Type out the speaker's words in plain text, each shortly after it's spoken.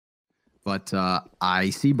But I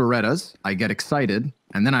see Berettas, I get excited,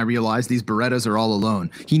 and then I realize these Berettas are all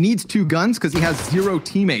alone. He needs 2 guns because he has 0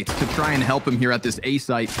 teammates to try and help him here at this A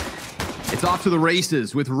site. It's off to the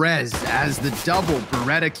races with Rez as the double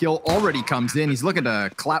Beretta kill already comes in. He's looking to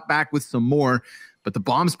clap back with some more, but the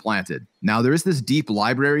bomb's planted. Now, there is this deep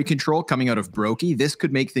library control coming out of Brokey. This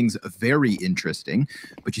could make things very interesting,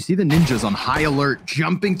 but you see the ninjas on high alert,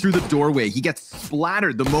 jumping through the doorway. He gets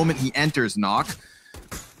splattered the moment he enters Knock.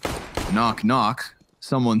 Knock, knock.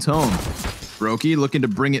 Someone's home. Brokey looking to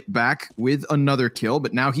bring it back with another kill,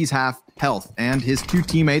 but now he's half health, and his 2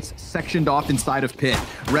 teammates sectioned off inside of Pit.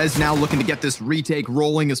 Rez now looking to get this retake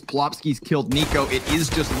rolling as Plopsky's killed Nico. It is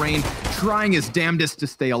just Rain trying his damnedest to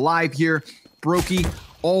stay alive here. Brokey,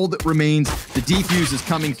 all that remains, the defuse is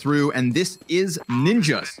coming through, and this is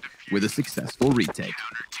Ninjas with a successful retake.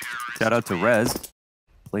 Shout out to Rez,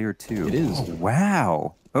 player 2. It is. Oh,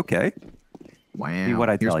 wow. Okay. Wow. See what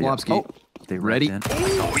I tell Here's Plopsky. you. Oh, they ready?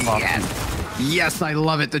 Oh, yes. Yes, I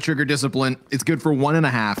love it. The trigger discipline. It's good for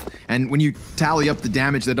 1.5. And when you tally up the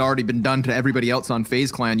damage that had already been done to everybody else on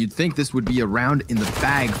FaZe Clan, you'd think this would be a round in the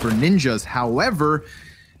bag for Ninjas. However,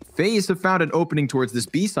 FaZe have found an opening towards this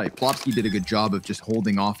B site. Plopsky did a good job of just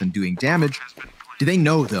holding off and doing damage. Do they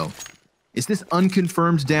know, though? Is this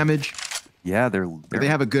unconfirmed damage? Yeah, they're or they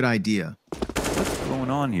have a good idea? What's going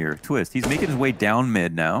on here? Twist. He's making his way down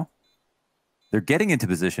mid now. They're getting into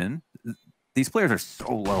position. These players are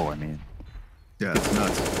so low, I mean. Yeah, it's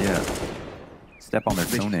nuts. Yeah. Step on their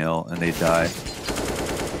toenail and they die.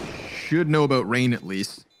 Should know about Rain at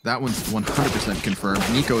least. That one's 100% confirmed.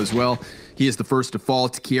 Nico as well. He is the first to fall.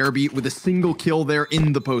 It's Kierby with a single kill there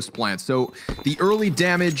in the post plant. So the early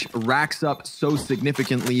damage racks up so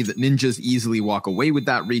significantly that Ninjas easily walk away with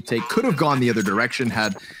that retake. Could have gone the other direction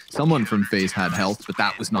had someone from FaZe had health, but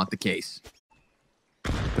that was not the case.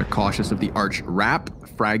 They're cautious of the arch wrap.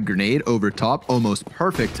 Frag grenade over top. Almost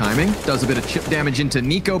perfect timing. Does a bit of chip damage into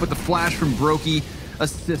Nico, but the flash from Brokey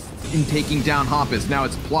assists in taking down Hoppus. Now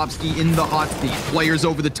it's Plopsky in the hot seat. Players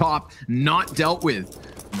over the top, not dealt with.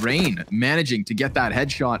 Rain managing to get that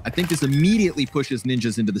headshot. I think this immediately pushes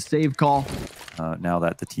Ninjas into the save call. Now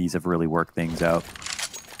that the T's have really worked things out.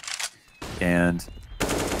 And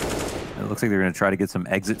it looks like they're going to try to get some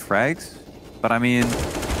exit frags. But I mean,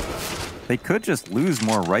 they could just lose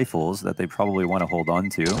more rifles that they probably want to hold on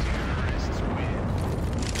to.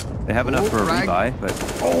 They have enough for a rebuy, but...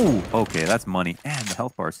 Oh! Okay, that's money. And the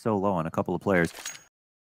health bar is so low on a couple of players.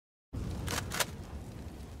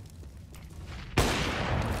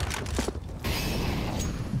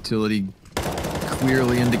 Utility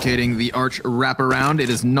clearly indicating the arch wraparound. It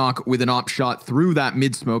is Knock with an op shot through that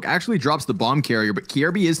mid smoke. Actually drops the bomb carrier, but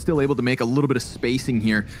Kierby is still able to make a little bit of spacing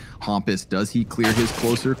here. Hoppus, does he clear his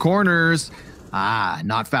closer corners? Ah,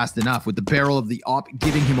 not fast enough with the barrel of the op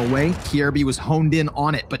giving him away. Kierby was honed in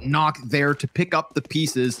on it, but Knock there to pick up the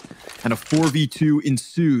pieces, and a 4v2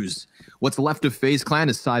 ensues. What's left of FaZe Clan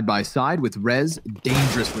is side by side with Rez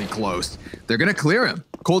dangerously close. They're gonna clear him.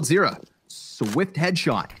 coldzera. Swift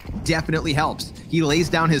headshot definitely helps. He lays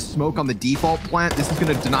down his smoke on the default plant. This is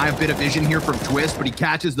going to deny a bit of vision here from Twist, but he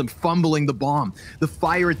catches them fumbling the bomb. The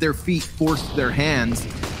fire at their feet forced their hands,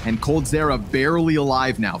 and coldzera barely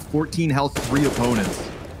alive now. 14 health, 3 opponents.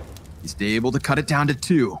 He's able to cut it down to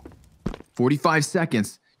 2. 45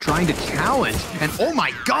 seconds, trying to challenge. And oh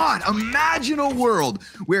my God, imagine a world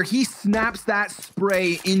where he snaps that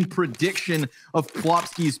spray in prediction of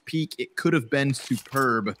Plopsky's peak. It could have been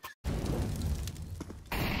superb.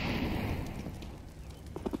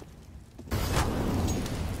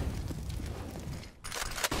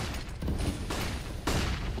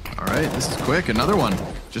 All right, this is quick. Another one.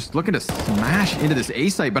 Just looking to smash into this A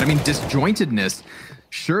site, but I mean, disjointedness.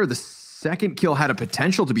 Sure, the second kill had a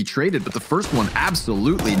potential to be traded, but the first one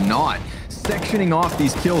absolutely not. Sectioning off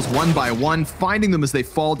these kills one by one, finding them as they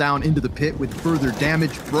fall down into the pit with further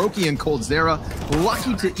damage. Brokey and coldzera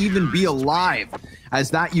lucky to even be alive as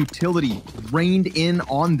that utility rained in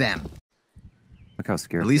on them. Look how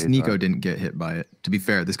scared. At least Nico didn't get hit by it. To be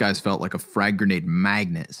fair, this guy's felt like a frag grenade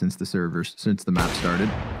magnet since the map started.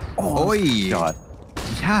 Oh, God.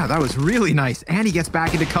 Yeah, that was really nice. And he gets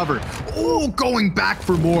back into cover. Oh, going back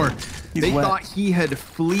for more. They thought he had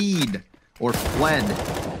fled,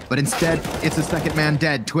 but instead it's a second man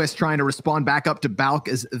dead. Twist trying to respond back up to Balk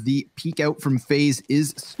as the peek out from FaZe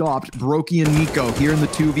is stopped. Brokey and Nico here in the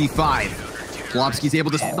 2v5. Plopsky's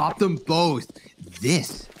able to stop them both.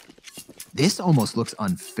 This almost looks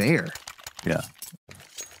unfair. Yeah.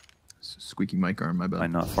 Squeaky mic arm, my bad.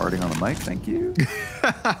 I'm not farting on the mic, thank you.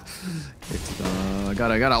 It's I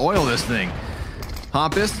gotta oil this thing.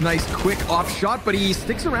 Hampus, nice quick off shot, but he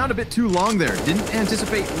sticks around a bit too long there. Didn't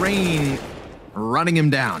anticipate Rain running him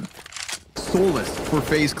down. Soulless for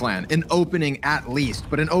FaZe Clan. An opening at least,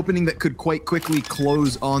 but an opening that could quite quickly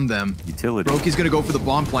close on them. Utility. Brokey's gonna go for the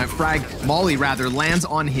bomb plant. Molly rather, lands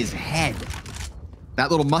on his head.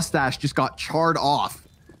 That little mustache just got charred off.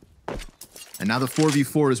 And now the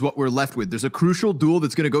 4v4 is what we're left with. There's a crucial duel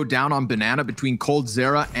that's gonna go down on Banana between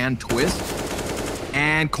coldzera and Twist.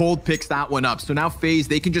 And Cold picks that one up. So now FaZe,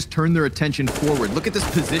 they can just turn their attention forward. Look at this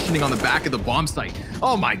positioning on the back of the bomb site.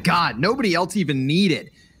 Oh my God, nobody else even needed.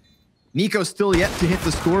 NiP's still yet to hit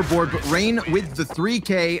the scoreboard, but Rain with the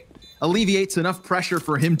 3K alleviates enough pressure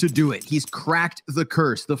for him to do it. He's cracked the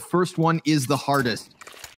curse. The first one is the hardest.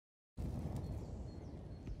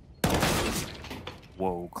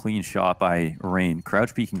 Whoa, clean shot by Rain.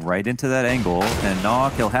 Crouch peeking right into that angle, and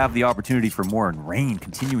Knock, he'll have the opportunity for more, and Rain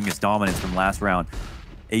continuing his dominance from last round.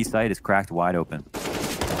 A site is cracked wide open.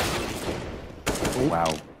 Oh,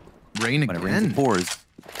 wow. Rain when again. It pours.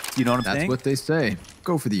 You know what I'm saying? That's what they say.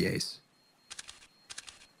 Go for the ace.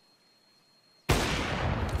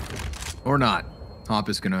 Or not. Hop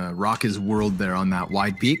is gonna rock his world there on that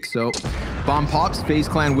wide peak, so bomb pops. FaZe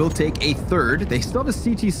Clan will take a third. They still have a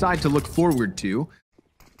CT side to look forward to.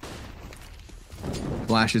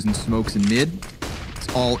 Flashes and smokes in mid.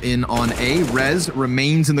 It's all in on A. Rez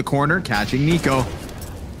remains in the corner, catching Nico.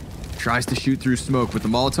 Tries to shoot through smoke, but the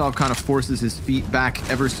Molotov kind of forces his feet back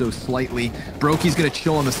ever so slightly. Brokey's gonna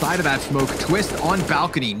chill on the side of that smoke. Twist on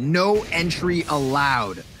balcony. No entry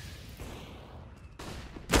allowed.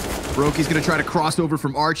 Brokey's gonna try to cross over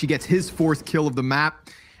from Arch. He gets his 4th kill of the map,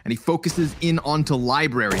 and he focuses in onto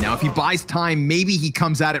Library. Now, if he buys time, maybe he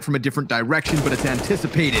comes at it from a different direction, but it's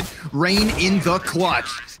anticipated. Rain in the clutch,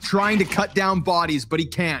 trying to cut down bodies, but he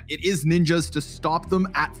can't. It is Ninjas to stop them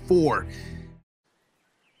at 4.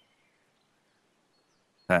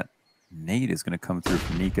 That nade is going to come through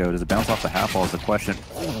from Nico. Does it bounce off the half wall is the question.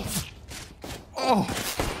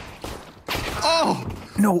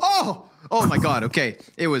 No. Oh my God, okay.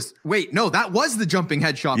 It was, wait, no, that was the jumping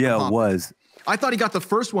headshot. Yeah, it was. I thought he got the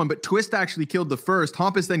first one, but Twist actually killed the first.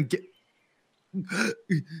 Hampus then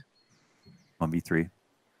 1v3.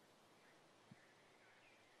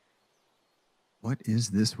 What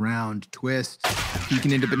is this round? Twist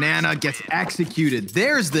peeking into Banana, gets executed.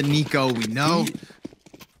 There's the Nico we know.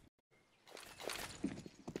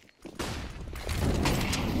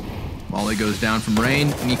 Molly goes down from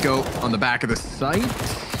Rain. Nico on the back of the site.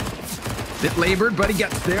 Bit labored, but he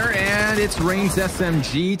gets there, and it's Rain's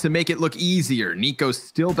SMG to make it look easier. Nico's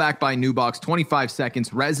still back by Nubox, 25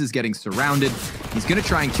 seconds. Rez is getting surrounded. He's gonna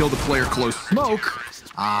try and kill the player close smoke,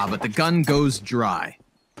 but the gun goes dry.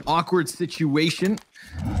 Awkward situation.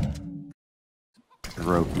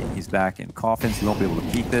 Brokey, he's back in coffins. He won't be able to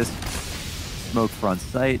peek this. Smoke front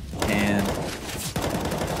sight, and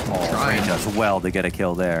Rain does well to get a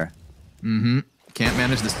kill there. Can't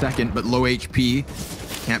manage the second, but low HP.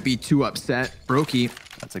 Can't be too upset. Brokey,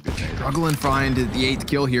 that's a good nade. Struggling find the 8th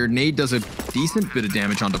kill here. Nade does a decent bit of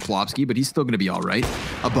damage onto Plopsky, but he's still going to be all right.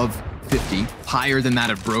 Above 50, higher than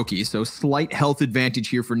that of Brokey. So slight health advantage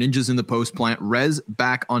here for Ninjas in the post plant. Rez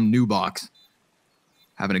back on Nubox.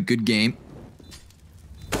 Having a good game.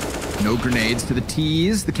 No grenades to the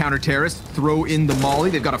T's. The counter terrorists throw in the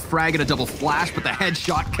molly. They've got a frag and a double flash, but the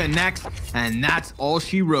headshot connects, and that's all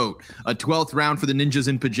she wrote. A 12th round for the Ninjas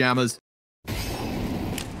in pajamas.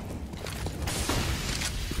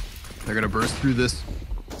 They're gonna burst through this.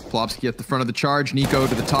 Plopsky at the front of the charge. Nico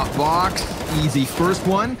to the top box. Easy first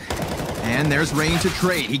one. And there's Rain to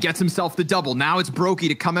trade. He gets himself the double. Now it's Brokey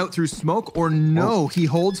to come out through smoke, or no, he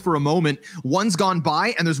holds for a moment. One's gone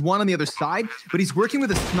by, and there's one on the other side, but he's working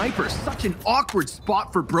with a sniper. Such an awkward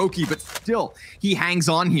spot for Brokey, but still, he hangs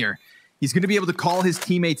on here. He's gonna be able to call his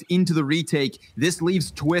teammates into the retake. This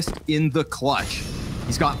leaves Twist in the clutch.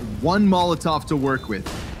 He's got one Molotov to work with.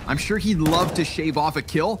 I'm sure he'd love to shave off a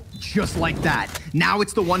kill just like that. Now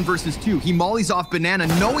it's the 1 versus 2. He mollies off Banana,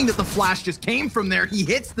 knowing that the flash just came from there. He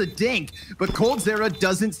hits the dink, but coldzera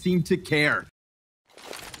doesn't seem to care.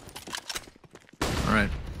 All right,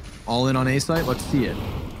 all in on A site. Let's see it.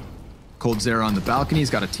 coldzera on the balcony.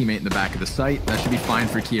 He's got a teammate in the back of the site. That should be fine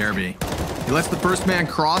for KRB. He lets the first man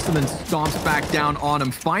cross and then stomps back down on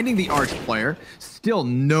him, finding the Arch player. Still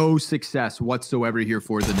no success whatsoever here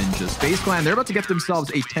for the Ninjas. FaZe Clan, they're about to get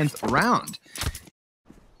themselves a 10th round.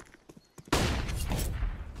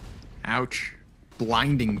 Ouch.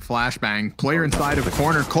 Blinding flashbang. Player inside of the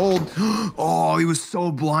corner, Cold. Oh, he was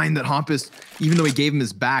so blind that Hampus, even though he gave him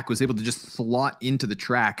his back, was able to just slot into the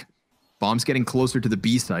track. Bomb's getting closer to the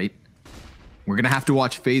B site. We're going to have to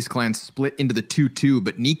watch FaZe Clan split into the 2-2,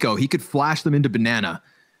 but Nico, he could flash them into Banana.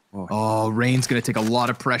 Oh, Rain's going to take a lot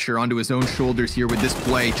of pressure onto his own shoulders here with this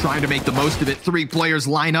play, trying to make the most of it. 3 players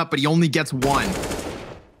line up, but he only gets 1.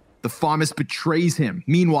 The FAMAS betrays him.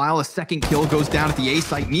 Meanwhile, a second kill goes down at the A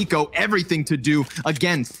site. Nico, everything to do.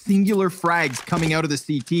 Again, singular frags coming out of the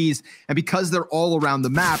CTs, and because they're all around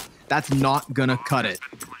the map, that's not going to cut it.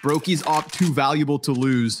 Broky's op too valuable to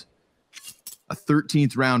lose. A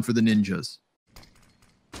 13th round for the Ninjas.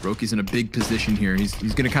 Broky's in a big position here. He's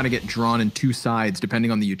going to kind of get drawn in 2 sides depending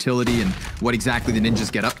on the utility and what exactly the Ninjas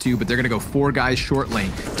get up to, but they're going to go 4 guys short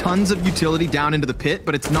lane. Tons of utility down into the pit,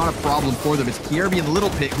 but it's not a problem for them. It's Kierby in the little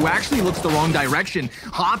pit, who actually looks the wrong direction.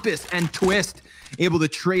 Hoppus and Twist able to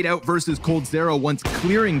trade out versus coldzera once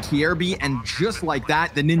clearing Kierby, and just like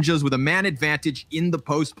that, the Ninjas with a man advantage in the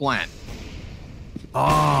post plant.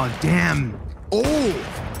 Oh, damn.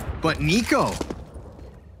 Oh, but Nico,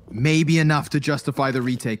 maybe enough to justify the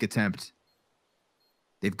retake attempt.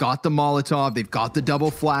 They've got the Molotov, they've got the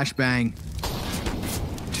double flashbang.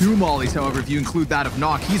 2 mollies, however, if you include that of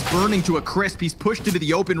Knock. He's burning to a crisp. He's pushed into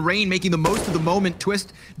the open. Rain making the most of the moment.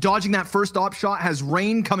 Twist dodging that first op shot, has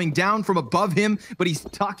Rain coming down from above him, but he's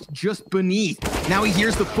tucked just beneath. Now he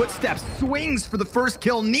hears the footsteps, swings for the first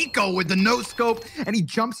kill. Nico with the no scope, and he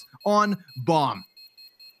jumps on bomb.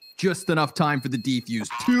 Just enough time for the defuse.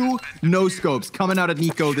 2 no scopes coming out of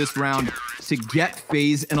Nico this round to get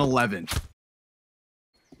FaZe an 11.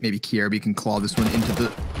 Maybe Kierby can claw this one into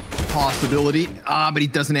the possibility. But he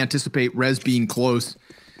doesn't anticipate Rez being close.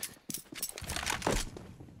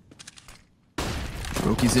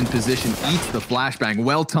 Broky's in position, eats the flashbang.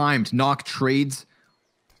 Well timed. Knock trades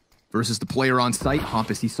versus the player on site.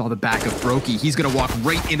 Hoppus, he saw the back of Broky. He's going to walk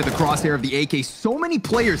right into the crosshair of the AK. So many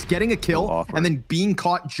players getting a kill and then being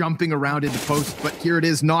caught jumping around in the post. But here it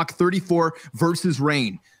is, Knock 34 versus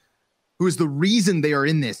Rain, who is the reason they are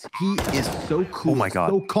in this. He is so cool,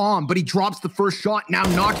 so calm, but he drops the first shot. Now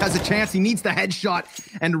Knock has a chance. He needs the headshot,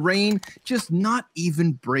 and Rain just not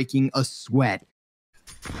even breaking a sweat.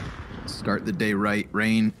 Start the day right.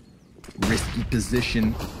 Rain, risky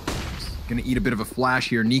position. Gonna eat a bit of a flash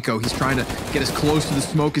here. Nico, he's trying to get as close to the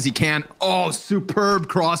smoke as he can. Oh, superb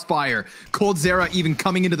crossfire. coldzera even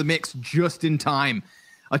coming into the mix just in time.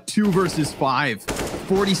 A 2 versus 5.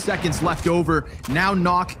 40 seconds left over. Now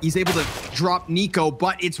Knock, he's able to drop Nico,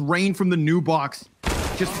 but it's Rain from the new box.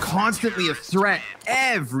 Just constantly a threat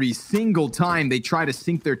every single time they try to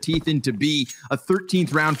sink their teeth into B. A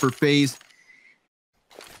 13th round for FaZe.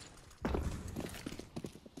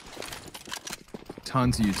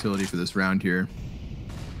 Tons of utility for this round here.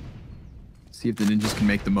 See if the Ninjas can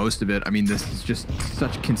make the most of it. I mean, this is just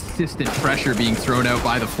such consistent pressure being thrown out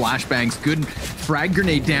by the flashbangs. Good frag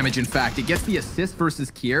grenade damage, in fact. It gets the assist versus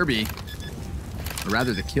Kierby. Or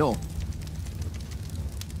rather, the kill.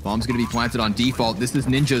 Bomb's going to be planted on default. This is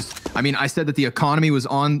Ninjas. I mean, I said that the economy was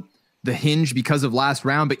on the hinge because of last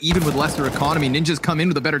round, but even with lesser economy, Ninjas come in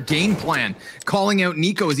with a better game plan. Calling out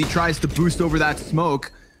Nico as he tries to boost over that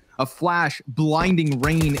smoke. A flash blinding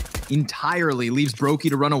Rain entirely leaves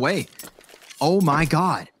Broky to run away. Oh my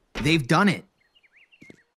God, they've done it.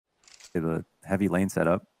 The heavy lane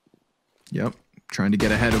setup. Yep, trying to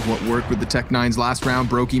get ahead of what worked with the Tech-9s last round.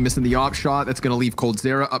 Broky missing the op shot. That's going to leave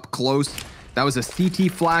coldzera up close. That was a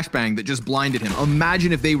CT flashbang that just blinded him.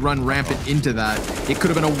 Imagine if they run rampant into that. It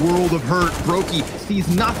could have been a world of hurt. Broky sees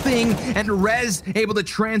nothing, and Rez able to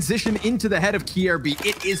transition into the head of Kierby.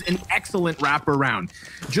 It is an excellent wraparound.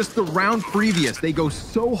 Just the round previous, they go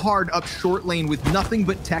so hard up short lane with nothing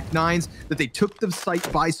but Tech-9s that they took the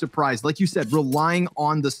site by surprise. Like you said, relying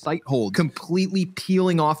on the site hold, completely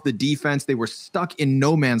peeling off the defense. They were stuck in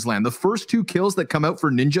no man's land. The first 2 kills that come out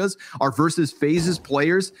for Ninjas are versus FaZe's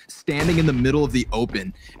players standing in the middle of the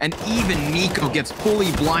open, and even Nico gets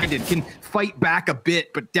fully blinded, can fight back a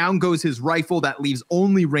bit, but down goes his rifle. That leaves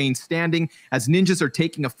only Rain standing as Ninjas are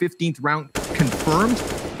taking a 15th round confirmed.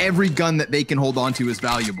 Every gun that they can hold on to is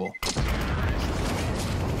valuable.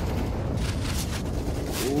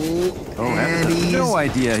 Oh, I have no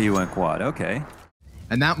idea he went quad. Okay.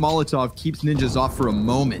 And that Molotov keeps Ninjas off for a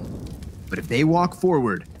moment, but if they walk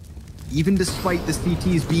forward, even despite the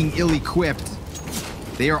CTs being ill-equipped,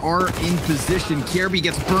 they are in position. Kierby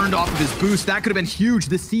gets burned off of his boost. That could have been huge.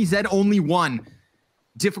 The CZ only 1.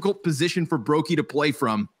 Difficult position for Broky to play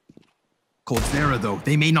from. coldzera, though,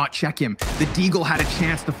 they may not check him. The Deagle had a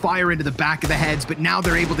chance to fire into the back of the heads, but now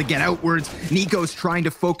they're able to get outwards. Nico's trying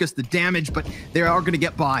to focus the damage, but they are going to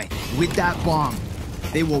get by. With that bomb,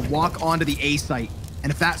 they will walk onto the A site.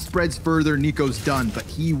 And if that spreads further, Nico's done, but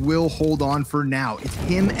he will hold on for now. It's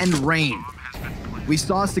him and Rain We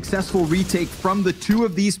saw a successful retake from the two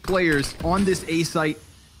of these players on this A site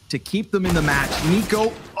to keep them in the match.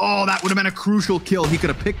 NiQ, oh, that would have been a crucial kill. He could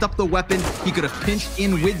have picked up the weapon. He could have pinched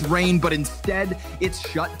in with Rain, but instead it's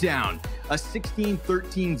shut down. A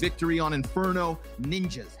 16-13 victory on Inferno.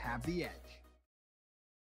 Ninjas have the edge.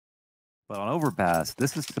 But on Overpass,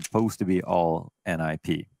 this is supposed to be all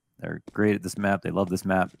NiP. They're great at this map. They love this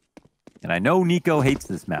map. And I know NiQ hates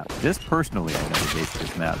this map. Just personally, I know he hates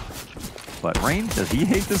this map. But Rain, does he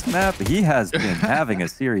hate this map? He has been having a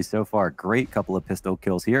series so far. Great couple of pistol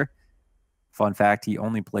kills here. Fun fact, he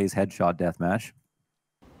only plays headshot deathmatch.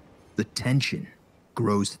 The tension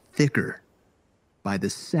grows thicker by the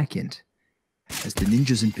second as the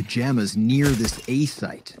ninjas in pajamas near this A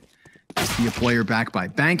site. I see a player back by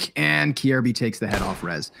Bank, and KRB takes the head off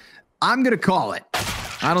Rez. I'm going to call it.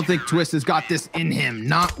 I don't think Twist has got this in him.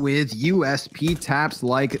 Not with USP taps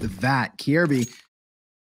like that. KRB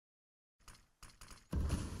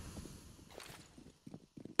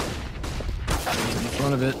in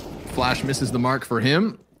front of it. Flash misses the mark for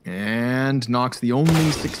him and knocks the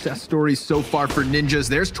only success story so far for Ninjas.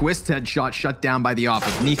 There's Twist's headshot shut down by the off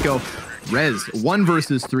of NiQ. Rez 1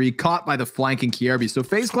 versus 3 caught by the flanking KRB. So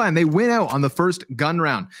FaZe Clan, they win out on the first gun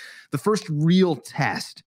round, the first real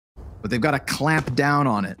test, but they've got to clamp down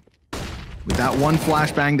on it. With that one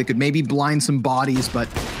flashbang that could maybe blind some bodies, but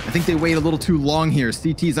I think they wait a little too long here.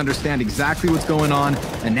 CTs understand exactly what's going on,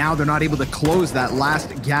 and now they're not able to close that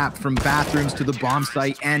last gap from bathrooms to the bomb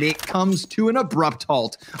site, and it comes to an abrupt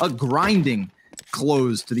halt. A grinding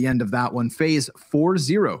close to the end of that one. FaZe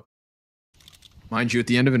 4-0. Mind you, at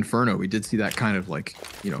the end of Inferno, we did see that kind of like,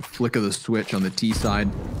 you know, flick of the switch on the T side.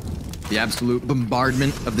 The absolute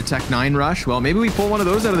bombardment of the Tech 9 rush. Well, maybe we pull one of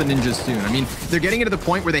those out of the Ninjas soon. I mean, they're getting to the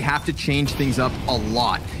point where they have to change things up a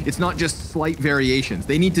lot. It's not just slight variations.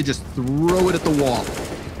 They need to just throw it at the wall.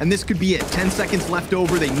 And this could be it. 10 seconds left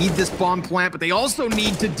over. They need this bomb plant, but they also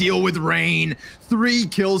need to deal with Rain. 3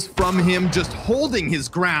 kills from him, just holding his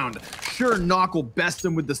ground. Sure, Knock will best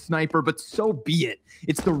him with the sniper, but so be it.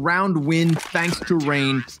 It's the round win thanks to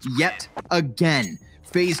Rain yet again.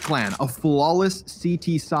 FaZe Clan, a flawless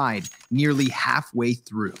CT side, nearly halfway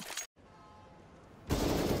through.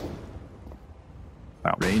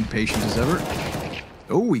 Wow. Rain patient as ever.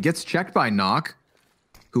 Oh, he gets checked by Knock,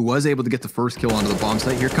 who was able to get the first kill onto the bomb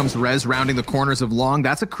site. Here comes Rez rounding the corners of Long.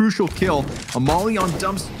 That's a crucial kill. A molly on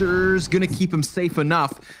Dumpster's gonna keep him safe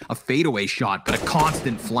enough. A fadeaway shot, but a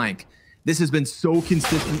constant flank. This has been so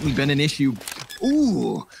consistently been an issue.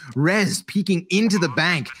 Ooh, Rez peeking into the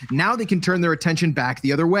bank. Now they can turn their attention back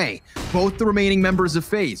the other way. Both the remaining members of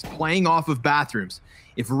FaZe playing off of bathrooms.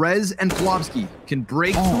 If Rez and Plobsky can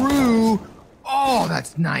break through, oh,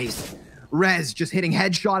 that's nice. Rez just hitting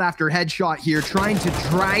headshot after headshot here, trying to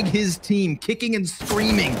drag his team, kicking and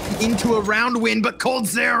screaming into a round win, but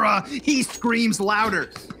coldzera, he screams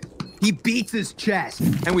louder. He beats his chest,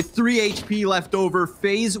 and with 3 HP left over,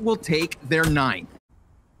 FaZe will take their 9th.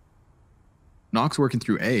 Nox working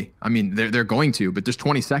through A. I mean, they're going to, but there's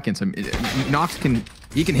 20 seconds. I mean, Nox can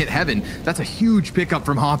hit heaven. That's a huge pickup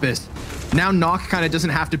from Hoppus. Now Nox kind of doesn't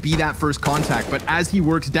have to be that first contact, but as he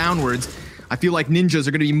works downwards, I feel like Ninjas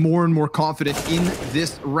are going to be more and more confident in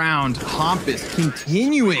this round. Hoppus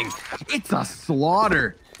continuing. It's a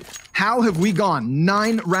slaughter. How have we gone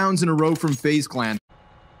 9 rounds in a row from FaZe Clan?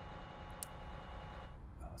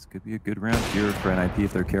 Could be a good round here for NiP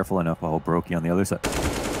if they're careful enough. Oh, Brokey on the other side.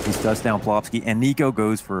 He studs down Plobsky, and NiQ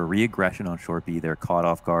goes for a re-aggression on Short B. They're caught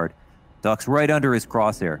off guard. Ducks right under his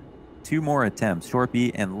crosshair. 2 more attempts. Short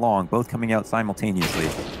B and Long both coming out simultaneously.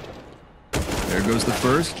 There goes the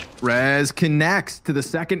first. Rez connects to the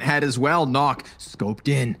second head as well. Knock scoped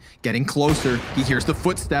in, getting closer. He hears the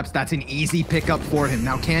footsteps. That's an easy pickup for him.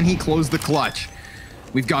 Now, can he close the clutch?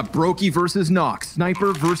 We've got Brokey versus Knock,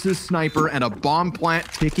 Sniper versus Sniper, and a bomb plant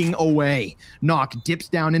ticking away. Knock dips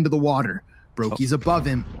down into the water. Brokey's above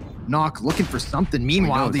him. Knock looking for something.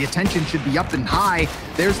 Meanwhile, the attention should be up and high.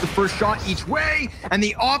 There's the first shot each way, and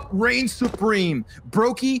the op reigns supreme.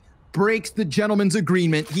 Brokey breaks the gentleman's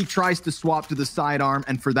agreement. He tries to swap to the sidearm,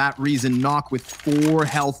 and for that reason, Knock with 4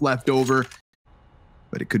 health left over.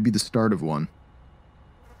 But it could be the start of one.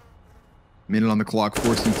 Minute on the clock,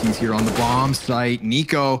 4 CTs here on the bomb site.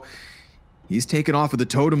 NiQ, he's taken off with the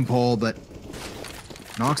totem pole, but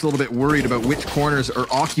Knock's a little bit worried about which corners are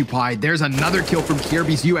occupied. There's another kill from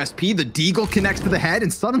KRB's USP. The Deagle connects to the head,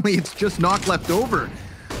 and suddenly it's just Knock left over.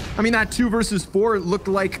 I mean, that 2 versus 4 looked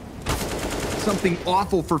like something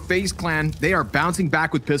awful for FaZe Clan. They are bouncing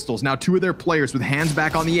back with pistols. Now 2 of their players with hands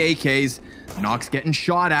back on the AKs. Knock's getting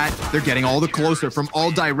shot at. They're getting all the closer from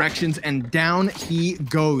all directions, and down he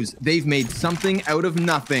goes. They've made something out of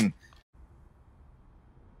nothing.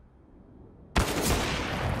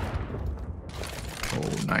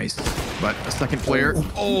 Nice. But a second player.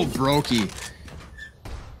 Oh, Brokey.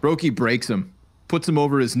 Brokey breaks him. Puts him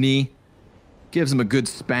over his knee. Gives him a good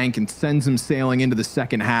spank and sends him sailing into the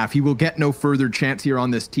second half. He will get no further chance here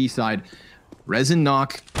on this T side. Rez and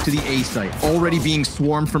Knock to the A site. Already being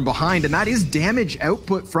swarmed from behind. And that is damage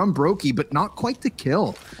output from Brokey, but not quite the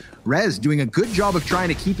kill. Rez doing a good job of trying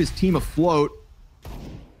to keep his team afloat.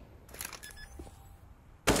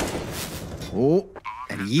 Oh,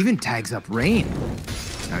 and he even tags up Rain.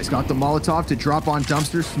 Now he's got the Molotov to drop on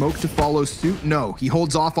Dumpster, smoke to follow suit. No, he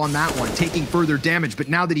holds off on that one, taking further damage, but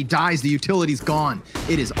now that he dies, the utility's gone.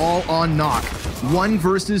 It is all on Knock. 1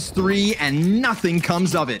 versus 3, and nothing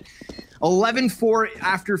comes of it. 11-4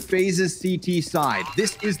 after FaZe's CT side.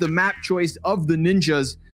 This is the map choice of the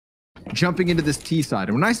Ninjas jumping into this T side.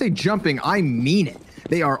 And when I say jumping, I mean it.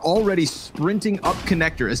 They are already sprinting up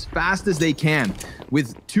connector as fast as they can,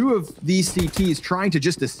 with 2 of these CTs trying to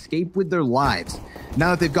just escape with their lives.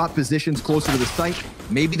 Now that they've got positions closer to the site,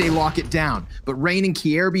 maybe they lock it down. But Rain and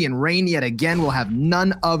Kierby, and Rain yet again will have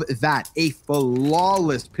none of that. A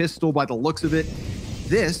flawless pistol by the looks of it.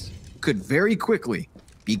 This could very quickly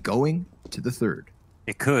be going to the third.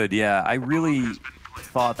 It could, yeah. I really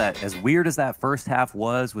thought that, as weird as that first half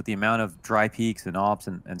was with the amount of dry peaks and ops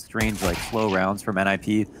and strange like slow rounds from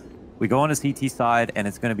NiP, we go on a CT side and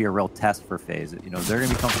it's going to be a real test for FaZe. You know, they're going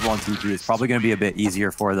to be comfortable on CT. It's probably going to be a bit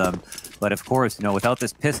easier for them. But of course, you know, without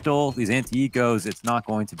this pistol, these anti-ecos, it's not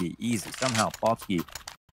going to be easy. Somehow, Popsky,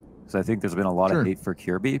 so I think there's been a lot of hate for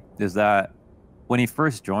Kierby, is that when he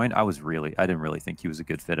first joined, I didn't really think he was a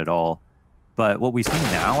good fit at all. But what we see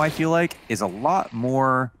now, I feel like, is a lot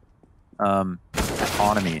more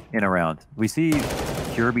autonomy in a round. We see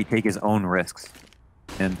Kierby take his own risks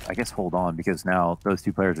and I guess hold on, because now those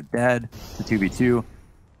 2 players are dead. The 2v2.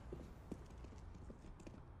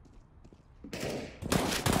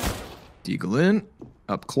 Deagle in,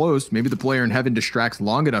 up close. Maybe the player in heaven distracts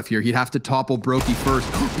long enough here. He'd have to topple Brokey first.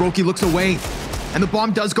 Brokey looks away. And the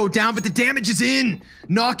bomb does go down, but the damage is in.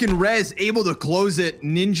 Knock and Rez able to close it.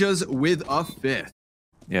 Ninjas with a 5th.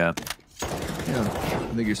 Yeah. Yeah,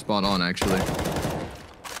 I think you're spot on, actually.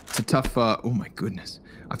 It's a tough, oh my goodness.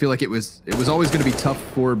 I feel like it was always going to be tough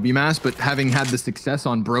for BMAS, but having had the success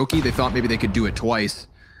on Brokey, they thought maybe they could do it twice.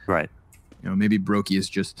 Right. You know, maybe Brokey is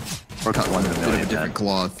just cut one of a different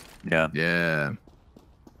cloth. Yeah. Yeah.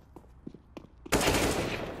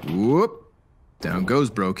 Whoop. Down goes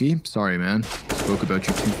Brokey. Sorry, man. Spoke about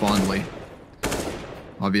you too fondly.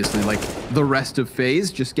 Obviously, like the rest of FaZe,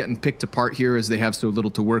 just getting picked apart here as they have so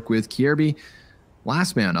little to work with. Kierby,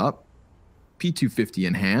 last man up. P250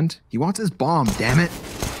 in hand. He wants his bomb, damn it.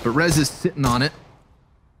 But Rez is sitting on it.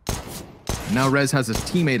 And now Rez has his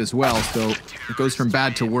teammate as well, so it goes from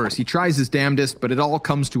bad to worse. He tries his damnedest, but it all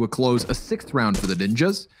comes to a close. A 6th round for the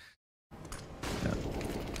Ninjas.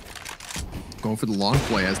 Going for the long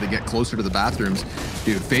play as they get closer to the bathrooms.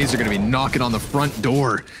 Dude, FaZe are going to be knocking on the front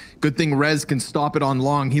door. Good thing Rez can stop it on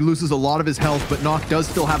long. He loses a lot of his health, but Knock does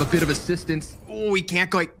still have a bit of assistance. Oh, he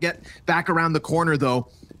can't quite get back around the corner, though.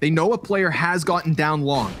 They know a player has gotten down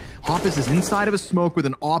long. Hoppus is inside of a smoke with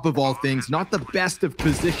an op of all things. Not the best of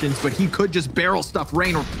positions, but he could just barrel stuff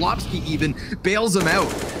Rain, or Plopsky even bails him out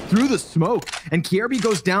through the smoke. And Kierby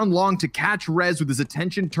goes down long to catch Rez with his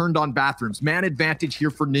attention turned on bathrooms. Man advantage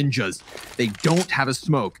here for Ninjas. They don't have a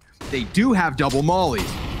smoke. They do have double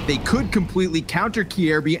mollies. They could completely counter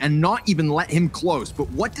Kierby and not even let him close. But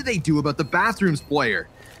what do they do about the bathrooms player?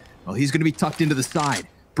 Well, he's going to be tucked into the side.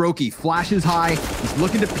 Brokey flashes high, he's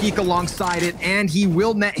looking to peek alongside it, and he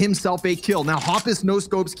will net himself a kill. Now Hoppus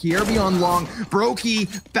no-scopes Kierby on long, Brokey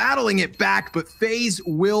battling it back, but FaZe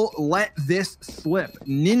will let this slip.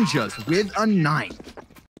 Ninjas with a 9.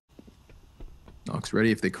 Knock's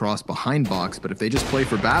ready if they cross behind box, but if they just play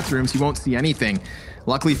for bathrooms, he won't see anything.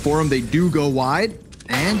 Luckily for him, they do go wide,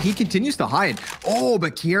 and he continues to hide. Oh,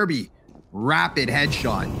 but Kierby, rapid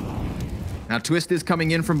headshot. Now Twist is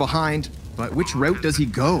coming in from behind, but which route does he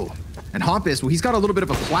go? And Hoppus, well, he's got a little bit of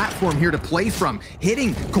a platform here to play from,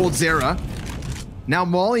 hitting coldzera. Now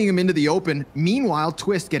mauling him into the open. Meanwhile,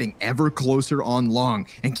 Twist getting ever closer on long.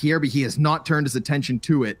 And Kierby, he has not turned his attention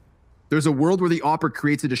to it. There's a world where the Opera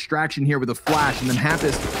creates a distraction here with a flash, and then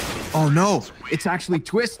Hoppus, oh no, it's actually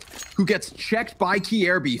Twist who gets checked by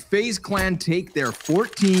Kierby. FaZe Clan take their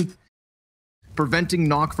 14th, preventing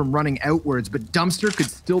Knock from running outwards, but Dumpster could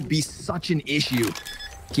still be such an issue.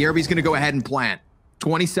 Kierby's gonna go ahead and plant.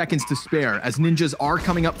 20 seconds to spare as Ninjas are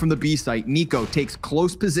coming up from the B site. Nico takes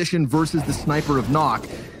close position versus the sniper of Knock.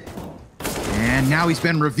 And now he's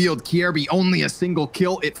been revealed. KRB only a single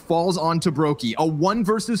kill. It falls onto Brokey. A 1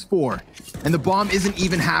 versus 4. And the bomb isn't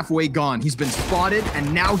even halfway gone. He's been spotted,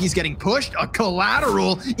 and now he's getting pushed. A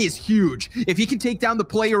collateral is huge. If he can take down the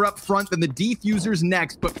player up front, then the defuser's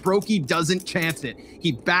next, but Brokey doesn't chance it.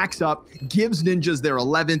 He backs up, gives Ninjas their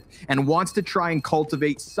 11th, and wants to try and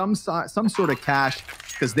cultivate some sort of cash,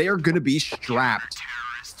 because they are going to be strapped.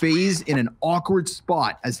 FaZe in an awkward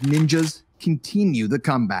spot as Ninjas continue the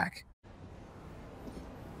comeback.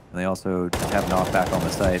 And they also have knockback on the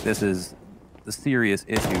site. This is the serious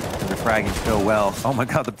issue. They're fragging so well. Oh my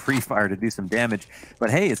god, the pre-fire to do some damage. But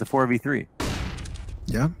hey, it's a 4v3.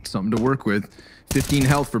 Yeah, something to work with. 15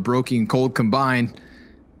 health for Brokey and Cold combined.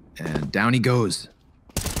 And down he goes.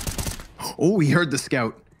 Oh, he heard the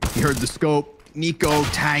scout. He heard the scope. Nico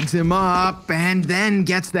tags him up and then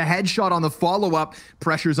gets the headshot on the follow-up.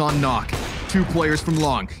 Pressure's on Knock. 2 players from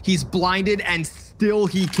long. He's blinded and still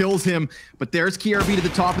he kills him. But there's KRB to the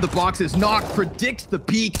top of the box as Knock predicts the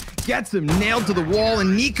peak, gets him nailed to the wall,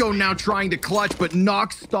 and Nico now trying to clutch, but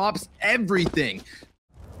Knock stops everything.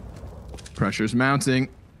 Pressure's mounting.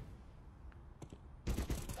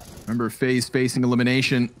 Remember, FaZe facing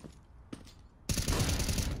elimination.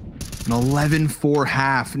 An 11-4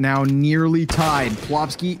 half, now nearly tied.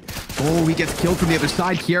 Plopsky, oh, he gets killed from the other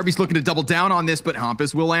side. KRB's looking to double down on this, but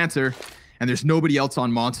Hampus will answer. And there's nobody else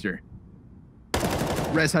on Monster.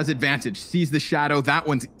 Rez has advantage, sees the shadow. That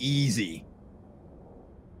one's easy.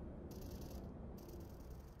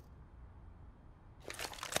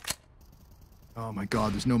 Oh my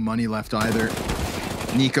god, there's no money left either.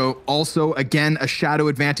 Nico also, again, a shadow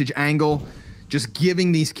advantage angle. Just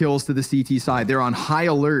giving these kills to the CT side. They're on high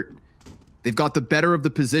alert. They've got the better of the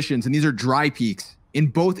positions, and these are dry peaks in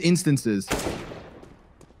both instances.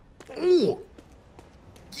 Ooh.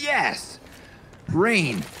 Yes.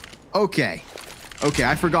 Rain. Okay. Okay,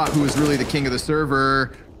 I forgot who was really the king of the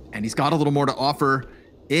server, and he's got a little more to offer.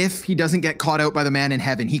 If he doesn't get caught out by the man in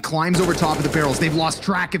heaven, he climbs over top of the barrels. They've lost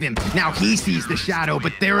track of him. Now he sees the shadow,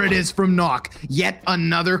 but there it is from Knock. Yet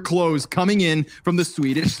another close coming in from the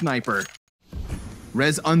Swedish sniper.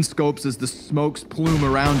 Rez unscopes as the smokes plume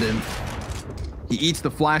around him. He eats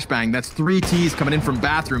the flashbang. That's 3 Ts coming in from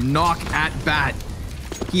bathroom. Knock at bat.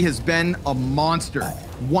 He has been a monster.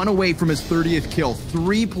 1 away from his 30th kill.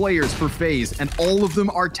 3 players for FaZe, and all of them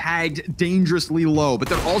are tagged dangerously low, but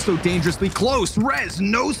they're also dangerously close. Rez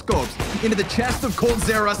no scopes into the chest of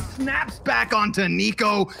coldzera, snaps back onto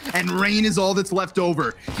Nico, and Rain is all that's left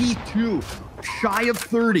over. He too, shy of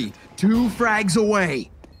 30, 2 frags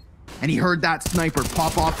away. And he heard that sniper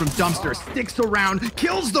pop off from dumpster, sticks around,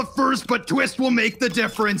 kills the first, but Twist will make the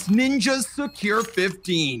difference. Ninjas secure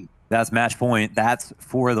 15. That's match point. That's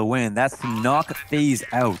for the win. That's to knock FaZe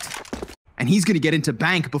out. And he's going to get into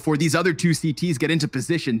bank before these other 2 CTs get into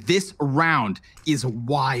position. This round is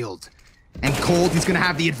wild. And Cold, he's going to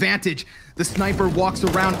have the advantage. The sniper walks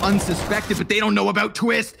around unsuspected, but they don't know about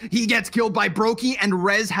Twist. He gets killed by Brokey, and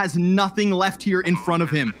Rez has nothing left here in front of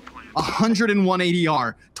him. 101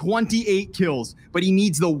 ADR, 28 kills, but he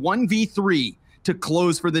needs the 1v3 to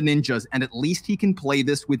close for the Ninjas, and at least he can play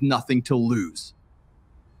this with nothing to lose.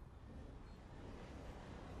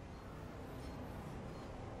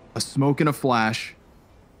 A smoke and a flash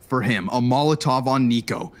for him. A Molotov on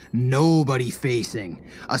Nico. Nobody facing.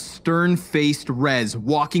 A stern-faced Rez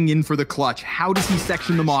walking in for the clutch. How does he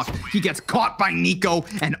section them off? He gets caught by Nico,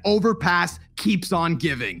 and overpass keeps on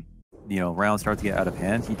giving. You know, rounds start to get out of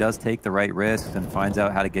hand. He does take the right risks and finds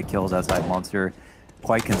out how to get kills outside Monster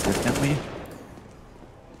quite consistently.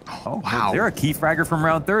 Oh, wow. They're a key fragger from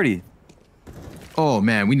round 30. Oh,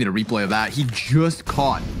 man, we need a replay of that. He just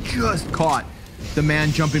caught the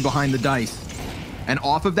man jumping behind the dice. And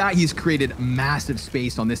off of that, he's created massive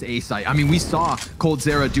space on this A site. I mean, we saw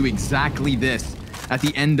coldzera do exactly this at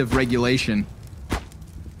the end of regulation.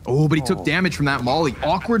 Oh, but he took damage from that molly.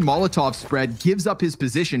 Awkward Molotov spread, gives up his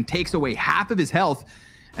position, takes away half of his health.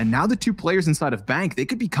 And now the 2 players inside of bank, they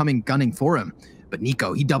could be coming gunning for him. But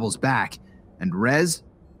Nico, he doubles back. And Rez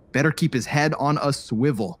better keep his head on a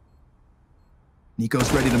swivel.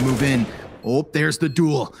 Nico's ready to move in. Oh, there's the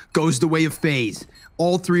duel. Goes the way of FaZe.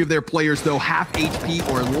 All 3 of their players, though, half HP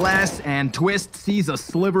or less, and Twist sees a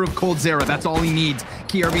sliver of coldzera. That's all he needs.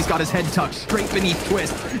 KRB's got his head tucked straight beneath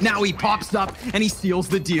Twist. Now he pops up, and he seals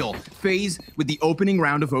the deal. FaZe with the opening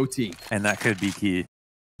round of OT. And that could be key.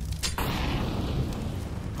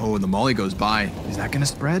 Oh, and the molly goes by. Is that going to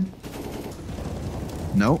spread?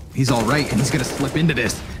 No, he's all right, and he's going to slip into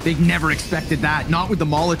this. They never expected that, not with the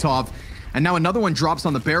Molotov. And now another one drops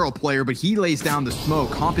on the barrel player, but he lays down the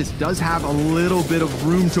smoke. Hampus does have a little bit of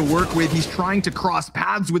room to work with. He's trying to cross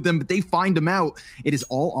paths with them, but they find him out. It is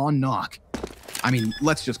all on Knock. I mean,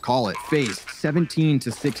 let's just call it FaZe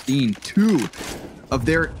 17-16, 2 of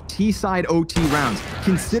their T-side OT rounds.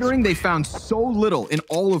 Considering they found so little in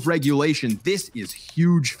all of regulation, this is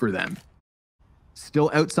huge for them. Still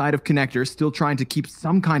outside of connector, still trying to keep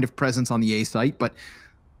some kind of presence on the A site, but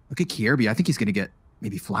look at Kierby. I think he's going to get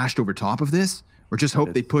maybe flashed over top of this, or just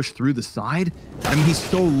hope they push through the side. I mean, he's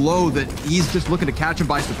so low that he's just looking to catch him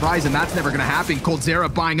by surprise, and that's never going to happen.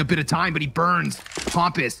 coldzera buying a bit of time, but he burns.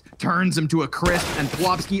 Pompous turns him to a crisp, and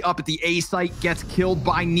Plopsky up at the A site gets killed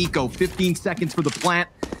by Nico. 15 seconds for the plant,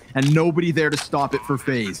 and nobody there to stop it for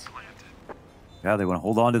FaZe. Yeah, they want to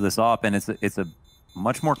hold on to this op, and it's a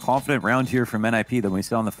much more confident round here from NiP than we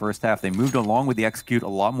saw in the first half. They moved along with the execute a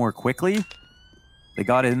lot more quickly. They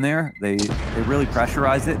got in there, they really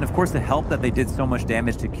pressurized it, and of course it helped that they did so much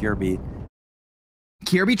damage to Kierby.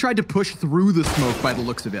 Kierby tried to push through the smoke by the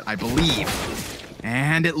looks of it, I believe.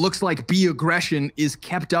 And it looks like B aggression is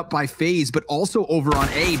kept up by FaZe, but also over on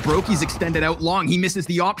A. Brokey's extended out long. He misses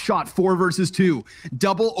the op shot, 4 versus 2.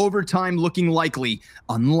 Double overtime looking likely,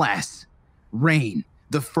 unless Rain,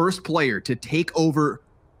 the first player to take over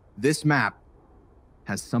this map,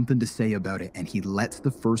 has something to say about it, and he lets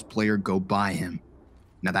the first player go by him.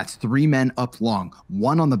 Now that's 3 men up long,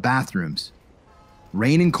 1 on the bathrooms.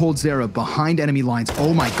 Rain and coldzera behind enemy lines.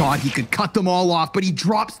 Oh my god, he could cut them all off, but he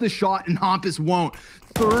drops the shot and Hampus won't.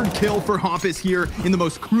 3rd kill for Hampus here in the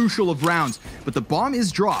most crucial of rounds. But the bomb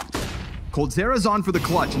is dropped. coldzera's on for the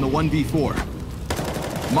clutch in the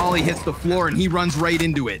 1v4. Molly hits the floor and he runs right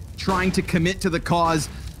into it, trying to commit to the cause,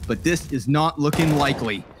 but this is not looking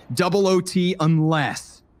likely. Double OT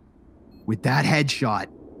unless, with that headshot,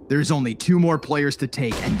 there's only 2 more players to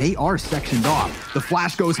take, and they are sectioned off. The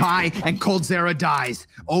flash goes high, and coldzera dies.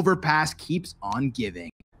 Overpass keeps on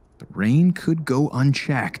giving. The Rain could go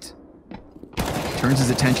unchecked. Turns his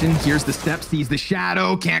attention, hears the step, sees the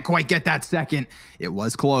shadow, can't quite get that second. It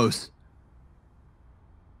was close.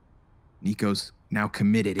 Nico's now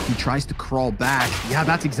committed. If he tries to crawl back, yeah,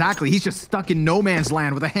 that's exactly. He's just stuck in no man's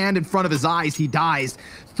land with a hand in front of his eyes. He dies.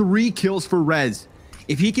 3 kills for Rez.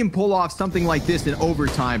 If he can pull off something like this in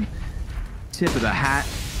overtime, tip of the hat.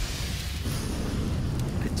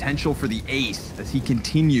 Potential for the ace as he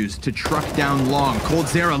continues to truck down long.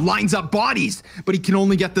 coldzera lines up bodies, but he can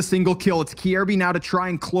only get the single kill. It's Kierby now to try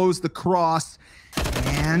and close the cross,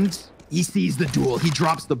 and he sees the duel. He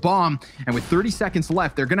drops the bomb, and with 30 seconds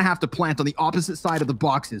left, they're gonna have to plant on the opposite side of the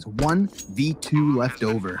boxes. 1v2 left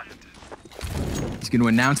over. He's gonna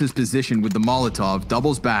announce his position with the Molotov,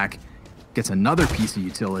 doubles back, gets another piece of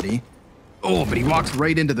utility. Oh, but he walks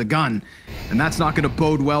right into the gun, and that's not going to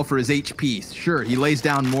bode well for his HP. Sure, he lays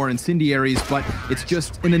down more incendiaries, but it's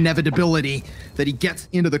just an inevitability that he gets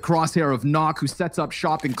into the crosshair of Nock, who sets up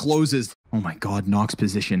shop and closes. Oh my god, Nock's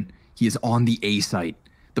position. He is on the A site.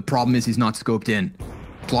 The problem is he's not scoped in.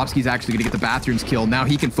 Plopsky's actually going to get the bathrooms kill. Now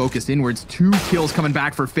he can focus inwards. 2 kills coming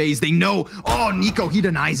back for FaZe. They know. Oh, Nico, he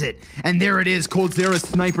denies it. And there it is, coldzera's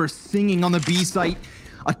sniper singing on the B site.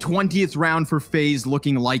 A 20th round for FaZe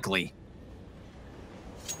looking likely.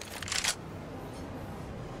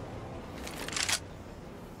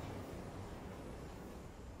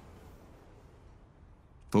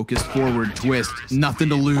 Focus forward, twist. Nothing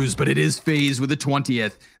to lose, but it is FaZe with a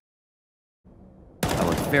 20th. That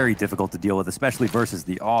was very difficult to deal with, especially versus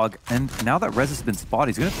the AUG. And now that Rez has been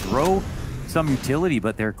spotted, he's going to throw some utility,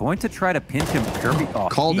 but they're going to try to pinch him. Kirby, oh,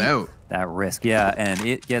 called out. That risk, yeah, and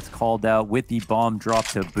it gets called out with the bomb drop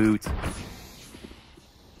to boot.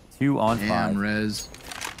 2 on 5. Damn, Rez.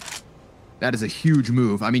 That is a huge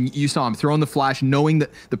move. I mean, you saw him throwing the flash, knowing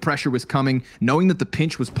that the pressure was coming, knowing that the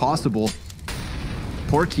pinch was possible.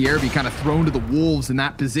 Poor Kierby kind of thrown to the wolves in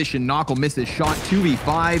that position. Nock will miss his shot,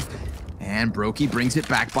 2v5, and Brokey brings it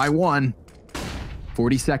back by 1.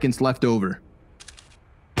 40 seconds left over.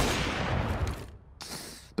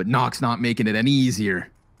 But Nock's not making it any easier.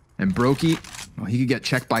 And Brokey, well, he could get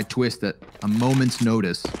checked by Twist at a moment's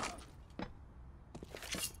notice.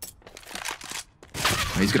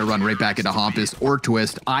 He's going to run right back into Hampus or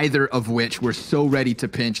Twist, either of which we're so ready to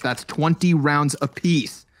pinch. That's 20 rounds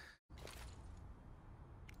apiece.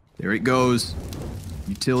 There it goes.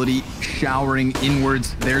 Utility showering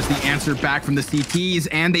inwards. There's the answer back from the CTs,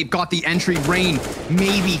 and they've got the entry. Rain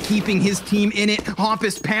maybe keeping his team in it.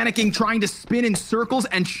 Hampus panicking, trying to spin in circles,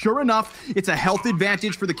 and sure enough, it's a health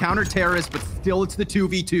advantage for the counter-terrorist, but still it's the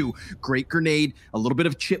 2v2. Great grenade. A little bit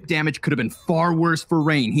of chip damage could have been far worse for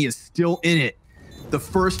Rain. He is still in it. The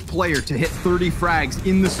first player to hit 30 frags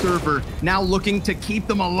in the server, now looking to keep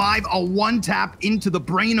them alive. A 1-tap into the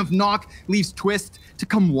brain of Nock leaves Twist to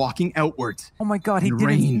come walking outwards. Oh my god, he and didn't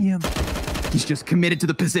Rain see him. He's just committed to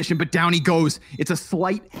the position, but down he goes. It's a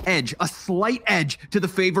slight edge to the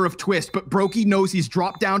favor of Twist, but Brokey knows he's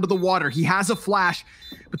dropped down to the water. He has a flash,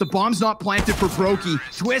 but the bomb's not planted for Brokey.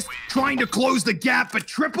 Twist trying to close the gap, but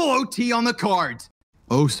triple OT on the cards.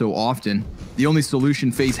 Oh, so often. The only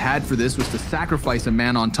solution FaZe had for this was to sacrifice a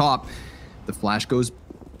man on top. The flash goes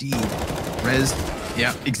deep. Rez,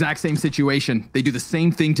 yeah, exact same situation. They do the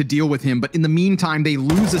same thing to deal with him, but in the meantime, they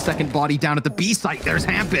lose a second body down at the B site. There's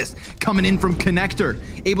Hampus coming in from Connector,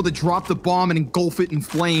 able to drop the bomb and engulf it in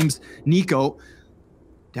flames. Nico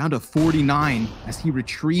down to 49 as he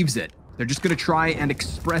retrieves it. They're just going to try and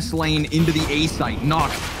express lane into the A site.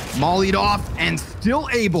 NOC mollied off and still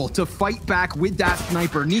able to fight back with that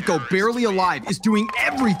sniper. Nico, barely alive, is doing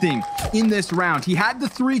everything in this round. He had the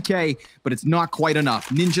 3K, but it's not quite enough.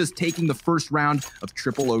 Ninjas taking the first round of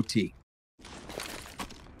triple OT.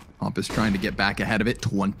 Hampus trying to get back ahead of it.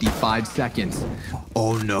 25 seconds.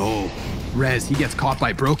 Oh no. Rez, he gets caught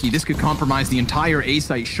by Brokey. This could compromise the entire A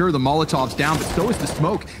site. Sure, the Molotov's down, but so is the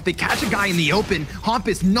smoke. They catch a guy in the open.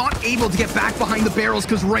 Hampus not able to get back behind the barrels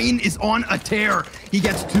because Rain is on a tear. He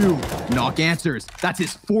gets 2. NOC answers. That's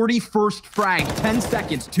his 41st frag. 10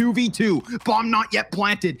 seconds. 2v2. Bomb not yet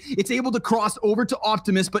planted. It's able to cross over to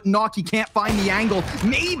Optimus, but NOC, he can't find the angle.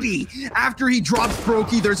 Maybe after he drops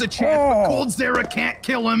Brokey, there's a chance, but coldzera can't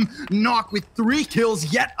kill him. NOC with 3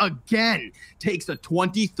 kills yet again takes a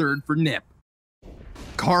 23rd for NiP.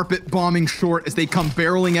 Carpet bombing short as they come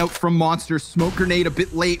barreling out from Monster. Smoke grenade a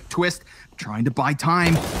bit late. Twist trying to buy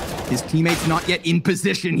time. His teammate's not yet in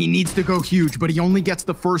position. He needs to go huge, but he only gets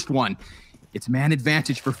the first one. It's man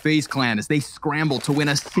advantage for FaZe Clan as they scramble to win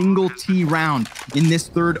a single T round in this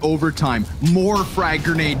third overtime. More frag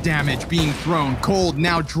grenade damage being thrown. Cold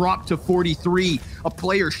now dropped to 43. A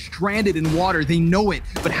player stranded in water. They know it,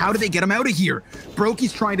 but how do they get him out of here?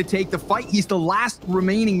 Brokey's trying to take the fight. He's the last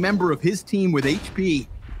remaining member of his team with HP.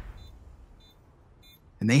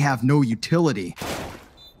 And they have no utility.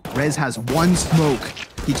 Rez has 1 smoke.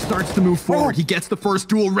 He starts to move forward. He gets the first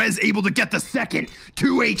duel. Rez able to get the second.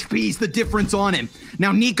 2 HP's the difference on him.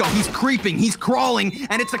 Now Nico, he's creeping, he's crawling,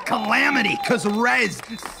 and it's a calamity because Rez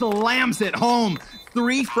slams it home.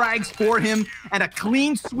 3 frags for him and a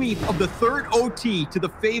clean sweep of the third OT to the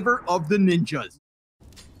favor of the Ninjas.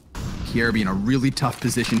 Kierby in a really tough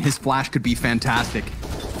position. His flash could be fantastic.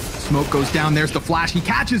 Smoke goes down. There's the flash. He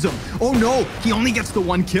catches him. Oh no, he only gets the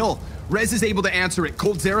 1 kill. Rez is able to answer it.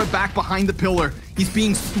 coldzera back behind the pillar. He's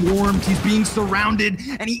being swarmed, he's being surrounded,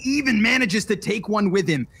 and he even manages to take one with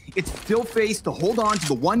him. It's still FaZe to hold on to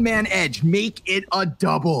the 1-man edge, make it a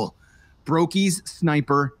double. Brokey's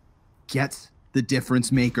sniper gets the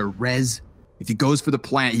difference maker. Rez, if he goes for the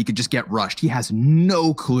plant, he could just get rushed. He has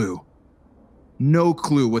no clue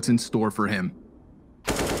what's in store for him.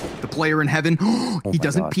 The player in heaven, he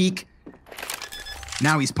doesn't peek.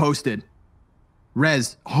 Now he's posted.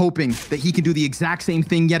 Rez hoping that he can do the exact same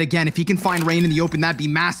thing yet again. If he can find Rain in the open, that'd be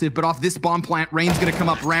massive. But off this bomb plant, Rain's gonna come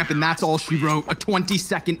up ramp, and that's all she wrote. A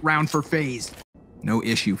 22nd round for FaZe. No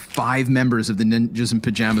issue. 5 members of the Ninjas in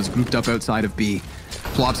Pajamas grouped up outside of B.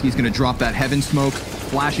 Plopsky's gonna drop that heaven smoke,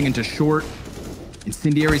 flashing into short.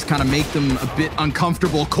 Incendiaries kind of make them a bit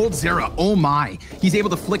uncomfortable. coldzera, oh my. He's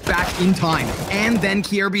able to flick back in time. And then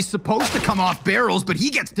Kierby's supposed to come off barrels, but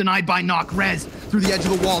he gets denied by NOC. Rez through the edge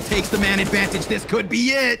of the wall, takes the man advantage. This could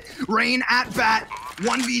be it. Rain at bat,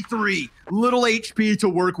 1v3. Little HP to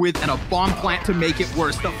work with and a bomb plant to make it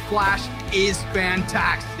worse. The flash is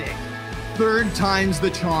fantastic. 3rd time's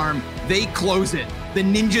the charm. They close it. The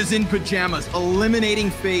Ninjas in Pajamas eliminating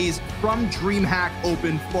FaZe from DreamHack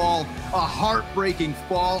Open Fall. A heartbreaking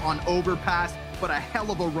fall on Overpass, but a hell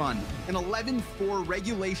of a run. An 11-4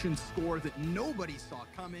 regulation score that nobody saw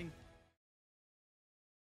coming.